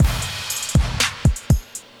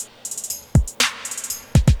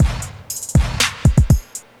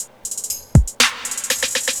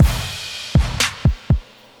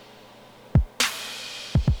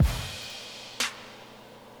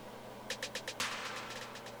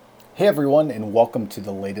Hey everyone, and welcome to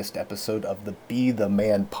the latest episode of the Be the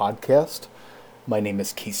Man podcast. My name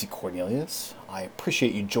is Casey Cornelius. I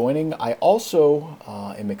appreciate you joining. I also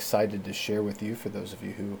am excited to share with you, for those of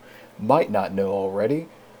you who might not know already,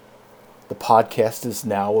 the podcast is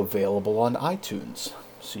now available on iTunes.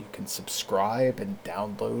 So you can subscribe and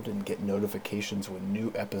download and get notifications when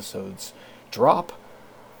new episodes drop.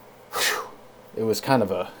 Whew. It was kind of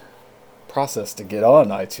a process to get on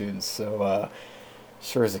iTunes, so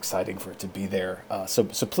sure is exciting for it to be there. So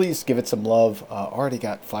please give it some love. Already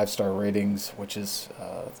got 5-star ratings, which is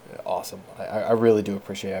awesome. I really do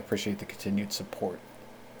appreciate it. I appreciate the continued support.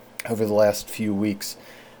 Over the last few weeks,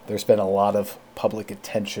 there's been a lot of public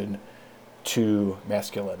attention to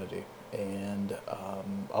masculinity, and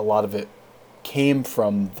a lot of it came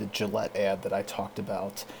from the Gillette ad that I talked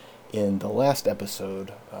about in the last episode,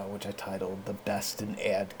 which I titled "The Best an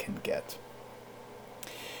Ad Can Get."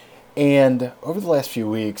 And over the last few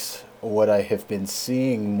weeks, what I have been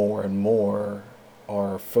seeing more and more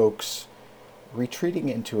are folks retreating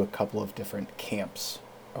into a couple of different camps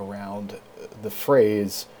around the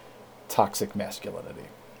phrase toxic masculinity.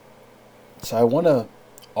 So I want to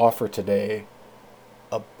offer today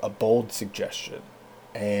a bold suggestion,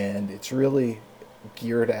 and it's really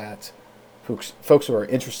geared at folks who are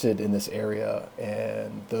interested in this area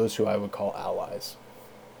and those who I would call allies.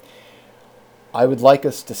 I would like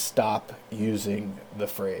us to stop using the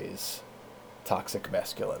phrase toxic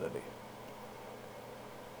masculinity.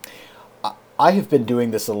 I have been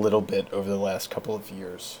doing this a little bit over the last couple of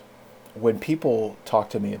years. When people talk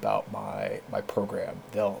to me about my program,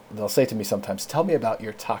 they'll say to me sometimes, "Tell me about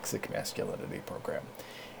your toxic masculinity program."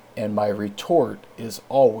 And my retort is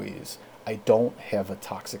always, "I don't have a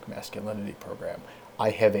toxic masculinity program.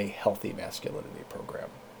 I have a healthy masculinity program."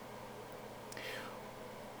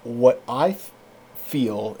 What I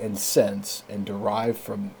feel and sense and derive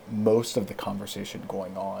from most of the conversation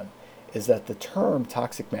going on is that the term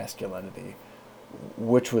toxic masculinity,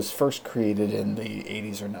 which was first created in the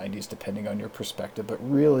 80s or 90s, depending on your perspective, but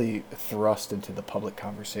really thrust into the public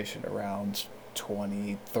conversation around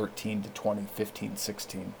 2013 to 2015,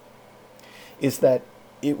 16, is that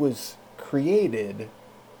it was created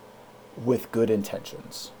with good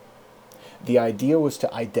intentions. The idea was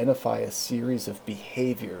to identify a series of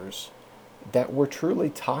behaviors that were truly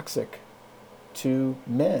toxic to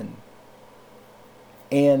men,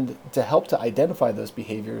 and to help to identify those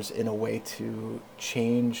behaviors in a way to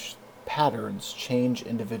change patterns, change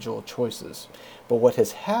individual choices. But what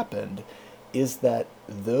has happened is that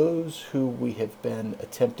those who we have been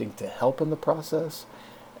attempting to help in the process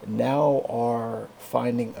now are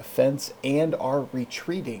finding offense and are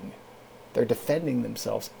retreating. They're defending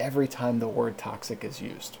themselves every time the word toxic is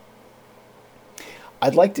used.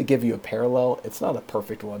 I'd like to give you a parallel. It's not a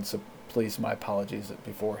perfect one, so please, my apologies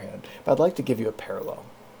beforehand. But I'd like to give you a parallel.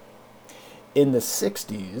 In the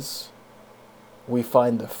 60s, we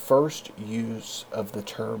find the first use of the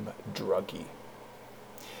term druggie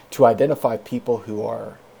to identify people who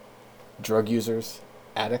are drug users,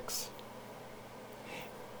 addicts.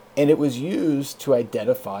 And it was used to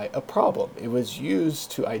identify a problem. It was used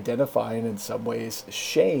to identify and in some ways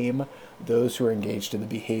shame those who are engaged in the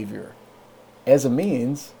behavior, as a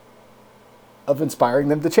means of inspiring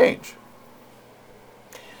them to change.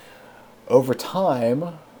 Over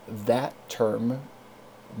time, that term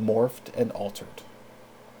morphed and altered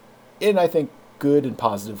in, I think, good and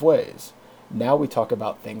positive ways. Now we talk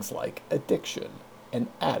about things like addiction and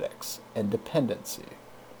addicts and dependency.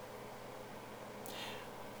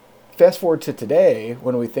 Fast forward to today,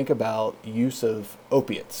 when we think about use of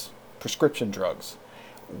opiates, prescription drugs,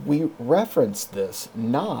 we reference this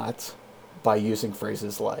not by using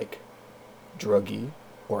phrases like druggie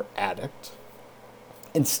or addict.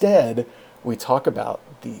 Instead, we talk about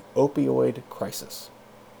the opioid crisis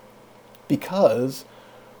because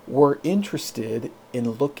we're interested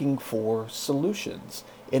in looking for solutions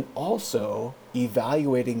and also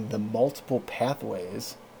evaluating the multiple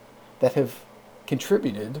pathways that have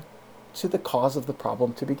contributed to the cause of the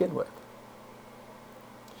problem to begin with.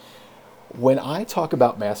 When I talk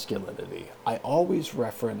about masculinity, I always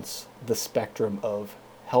reference the spectrum of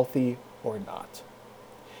healthy or not,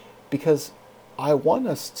 because I want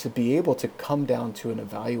us to be able to come down to an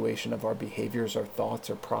evaluation of our behaviors, our thoughts,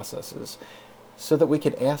 our processes, so that we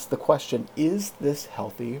can ask the question, is this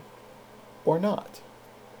healthy or not?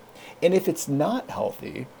 And if it's not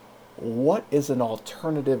healthy, what is an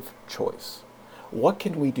alternative choice? What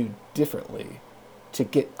can we do differently to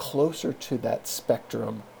get closer to that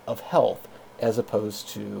spectrum of health as opposed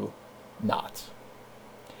to not?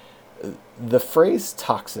 The phrase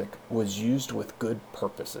toxic was used with good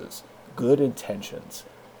purposes, good intentions,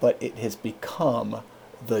 but it has become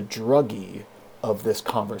the druggie of this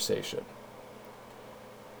conversation.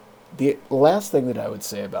 The last thing that I would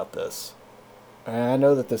say about this, and I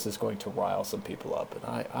know that this is going to rile some people up,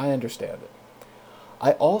 and I understand it.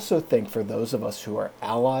 I also think for those of us who are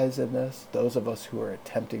allies in this, those of us who are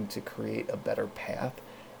attempting to create a better path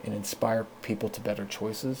and inspire people to better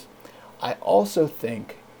choices, I also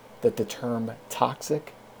think that the term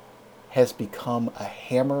toxic has become a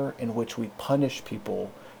hammer in which we punish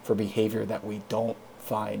people for behavior that we don't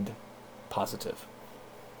find positive.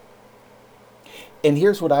 And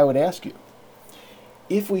here's what I would ask you.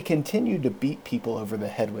 If we continue to beat people over the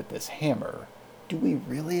head with this hammer, do we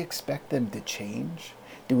really expect them to change?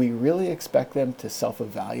 Do we really expect them to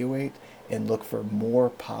self-evaluate and look for more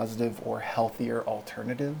positive or healthier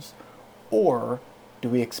alternatives? Or do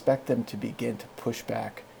we expect them to begin to push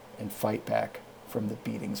back and fight back from the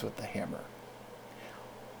beatings with the hammer?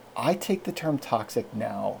 I take the term toxic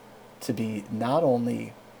now to be not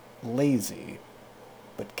only lazy,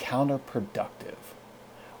 but counterproductive.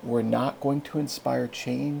 We're not going to inspire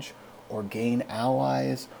change or gain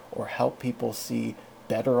allies or help people see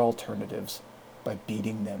better alternatives by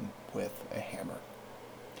beating them with a hammer.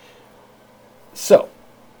 So,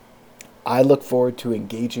 I look forward to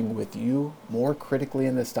engaging with you more critically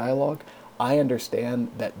in this dialogue. I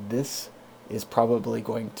understand that this is probably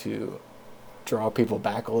going to draw people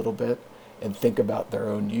back a little bit and think about their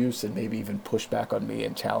own use and maybe even push back on me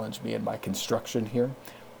and challenge me in my construction here.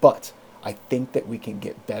 But I think that we can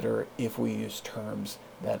get better if we use terms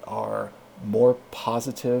that are more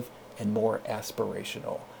positive and more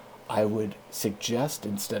aspirational. I would suggest,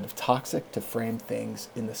 instead of toxic, to frame things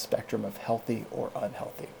in the spectrum of healthy or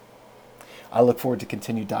unhealthy. I look forward to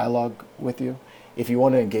continued dialogue with you. If you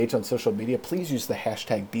want to engage on social media, please use the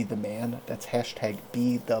hashtag #BeTheMan. That's hashtag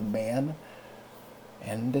 #BeTheMan.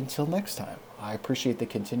 And until next time, I appreciate the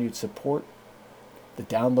continued support, the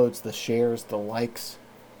downloads, the shares, the likes,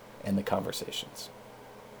 and the conversations.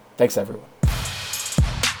 Thanks, everyone.